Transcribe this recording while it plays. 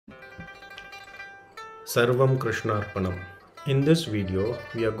Sarvam Krishnarpanam. In this video,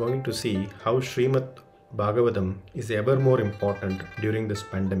 we are going to see how Srimad Bhagavatam is ever more important during this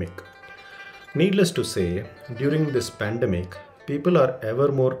pandemic. Needless to say, during this pandemic, people are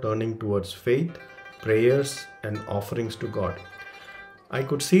ever more turning towards faith, prayers, and offerings to God. I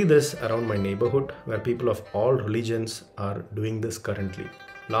could see this around my neighborhood where people of all religions are doing this currently.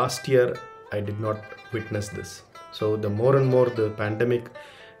 Last year, I did not witness this. So the more and more the pandemic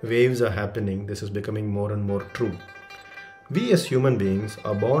waves are happening, this is becoming more and more true. We as human beings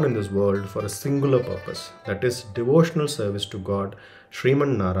are born in this world for a singular purpose, that is devotional service to God,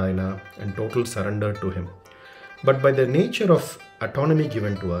 Sriman Narayana, and total surrender to Him. But by the nature of autonomy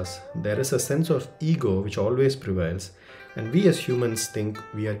given to us, there is a sense of ego which always prevails, and we as humans think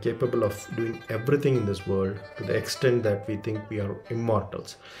we are capable of doing everything in this world to the extent that we think we are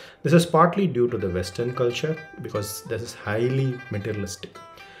immortals. This is partly due to the Western culture because this is highly materialistic.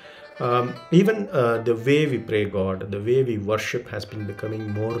 Even the way we pray God, the way we worship has been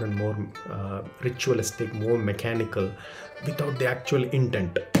becoming more and more ritualistic, more mechanical, without the actual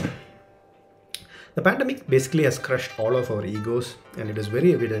intent. The pandemic basically has crushed all of our egos, and it is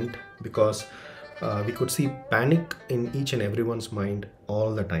very evident because we could see panic in each and everyone's mind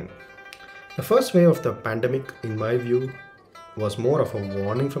all the time. The first wave of the pandemic, in my view, was more of a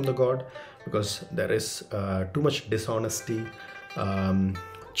warning from the God because there is too much dishonesty,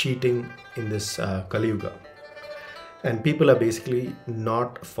 cheating in this Kali Yuga, and people are basically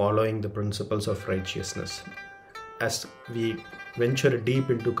not following the principles of righteousness. As we venture deep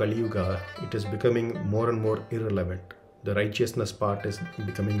into Kali Yuga, it is becoming more and more irrelevant. The righteousness part is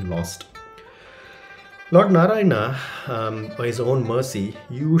becoming lost. Lord Narayana, by his own mercy,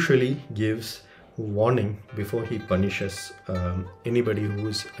 usually gives warning before he punishes anybody who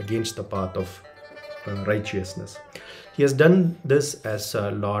is against the path of righteousness. He has done this as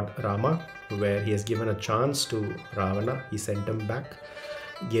Lord Rama, where he has given a chance to Ravana. He sent him back,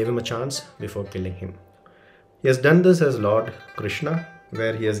 gave him a chance before killing him. He has done this as Lord Krishna,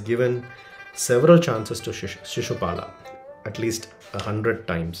 where he has given several chances to Shishupala, at least 100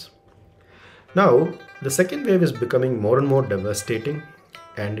 times. Now, the second wave is becoming more and more devastating,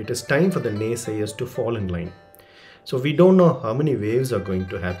 and it is time for the naysayers to fall in line. So we don't know how many waves are going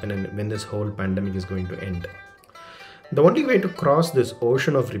to happen and when this whole pandemic is going to end. The only way to cross this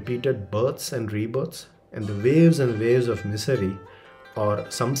ocean of repeated births and rebirths and the waves and waves of misery, or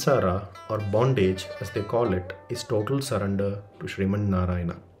samsara, or bondage as they call it, is total surrender to Sriman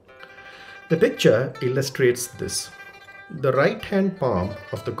Narayana. The picture illustrates this. The right hand palm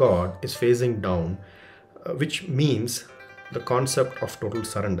of the God is facing down, which means the concept of total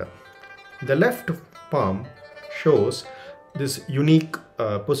surrender. The left palm shows this unique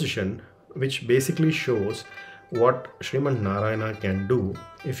position, which basically shows what Sriman Narayana can do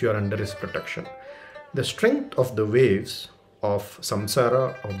if you are under his protection. The strength of the waves of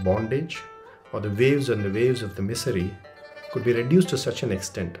samsara or bondage, or the waves and the waves of the misery, could be reduced to such an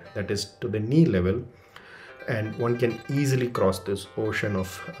extent, that is to the knee level, and one can easily cross this ocean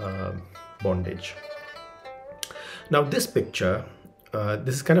of bondage. Now this picture,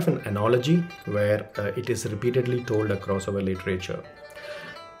 this is kind of an analogy where it is repeatedly told across our literature.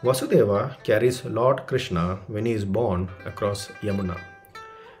 Vasudeva carries Lord Krishna when he is born across Yamuna.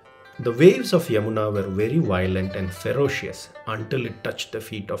 The waves of Yamuna were very violent and ferocious until it touched the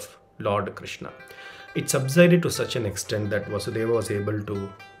feet of Lord Krishna. It subsided to such an extent that Vasudeva was able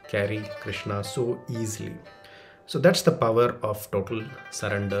to carry Krishna so easily. So that's the power of total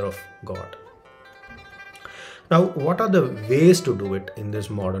surrender of God. Now, what are the ways to do it in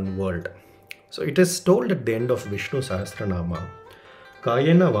this modern world? So it is told at the end of Vishnu Sahasranama,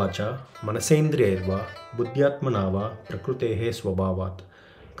 Kayena vacha manasendriyarva buddhyatmanava prakrutehe swabhavat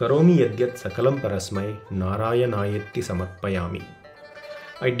karomi yadyat sakalam parasmai narayanayatti samarpayami.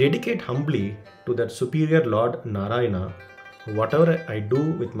 I dedicate humbly to that superior Lord Narayana whatever I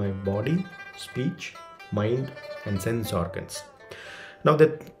do with my body, speech, mind, and sense organs. Now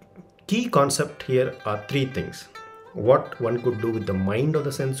the key concept here are three things: what one could do with the mind or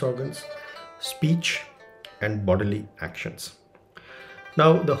the sense organs, speech, and bodily actions.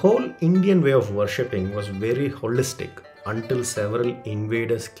 Now the whole Indian way of worshipping was very holistic until several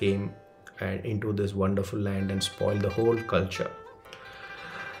invaders came into this wonderful land and spoiled the whole culture.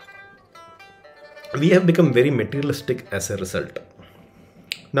 We have become very materialistic as a result.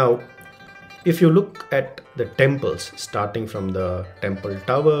 Now, if you look at the temples, starting from the temple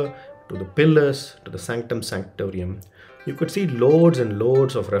tower to the pillars to the sanctum sanctorium, you could see loads and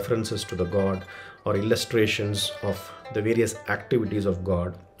loads of references to the God or illustrations of the various activities of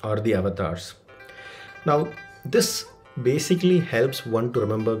God or the avatars. Now, this basically helps one to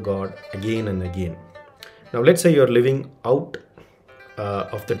remember God again and again. Now let's say you're living out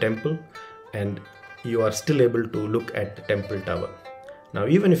of the temple and you are still able to look at the temple tower. Now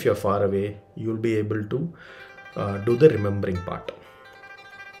even if you're far away, you'll be able to do the remembering part.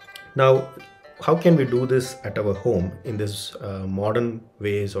 Now, how can we do this at our home in this modern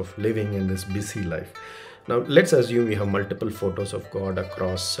ways of living in this busy life? Now, let's assume you have multiple photos of God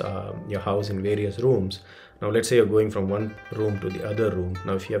across your house in various rooms. Now, let's say you're going from one room to the other room.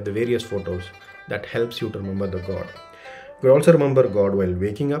 Now, if you have the various photos, that helps you to remember the God. We also remember God while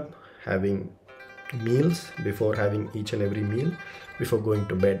waking up, having meals, before having each and every meal, before going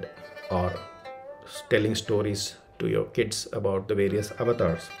to bed, or telling stories to your kids about the various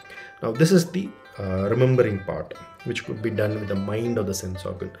avatars. Now this is the remembering part, which could be done with the mind or the sense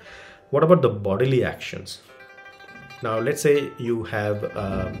organ. What about the bodily actions? Now let's say you have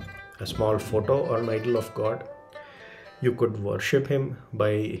a small photo or an idol of God. You could worship him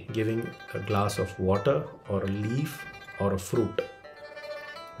by giving a glass of water or a leaf or a fruit.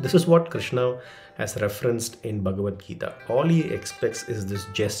 This is what Krishna has referenced in Bhagavad Gita. All he expects is this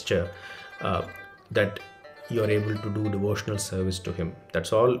gesture that you are able to do devotional service to him.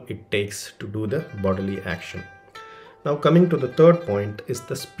 That's all it takes to do the bodily action. Now coming to the third point is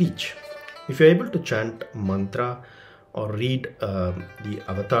the speech. If you're able to chant mantra or read the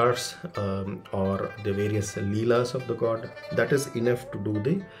avatars or the various leelas of the God, that is enough to do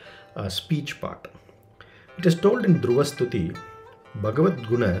the speech part. It is told in Dhruvastuti, Bhagavad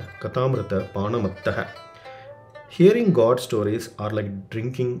Guna Katamrita Panamattaha. Hearing God stories are like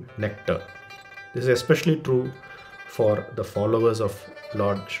drinking nectar. This is especially true for the followers of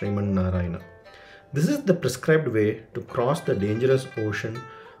Lord Sriman Narayana. This is the prescribed way to cross the dangerous ocean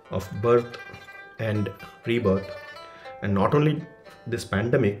of birth and rebirth. And not only this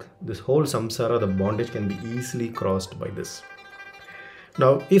pandemic, this whole samsara, the bondage, can be easily crossed by this.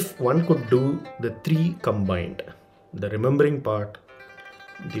 Now, if one could do the three combined, the remembering part,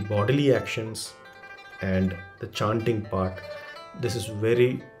 the bodily actions, and the chanting part, this is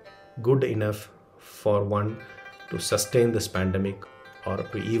very good enough for one to sustain this pandemic or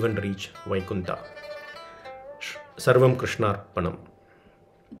to even reach Vaikuntha. Sarvam Krishnarpanam.